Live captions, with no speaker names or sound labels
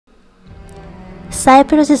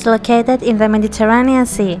Cyprus is located in the Mediterranean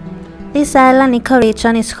Sea. This island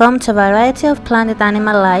ecoregion is home to a variety of plant and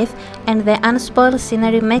animal life, and the unspoiled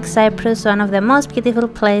scenery makes Cyprus one of the most beautiful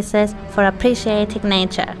places for appreciating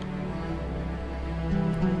nature.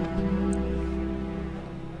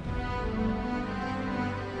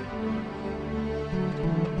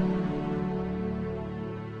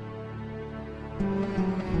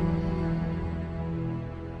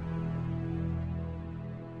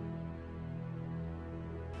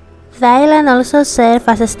 The island also serves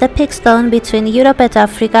as a stepping stone between Europe and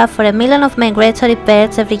Africa for 1 million of migratory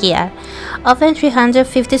birds every year. Over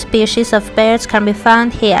 350 species of birds can be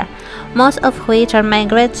found here, most of which are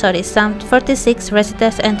migratory. Some 46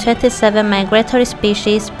 resident and 27 migratory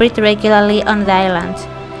species breed regularly on the island.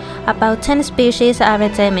 About 10 species are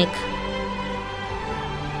endemic.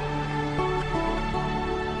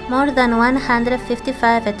 More than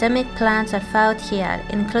 155 endemic plants are found here,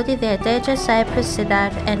 including the endangered Cyprus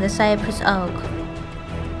cedar and the Cyprus oak.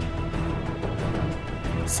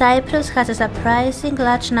 Cyprus has a surprising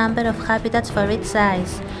large number of habitats for its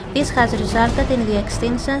size. This has resulted in the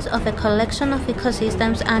extinctions of a collection of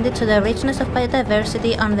ecosystems added to the richness of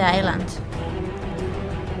biodiversity on the island.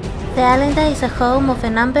 The island is a home of a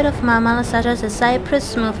number of mammals such as the Cyprus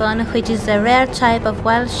smoothbone, which is a rare type of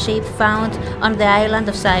wild sheep found on the island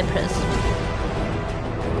of Cyprus.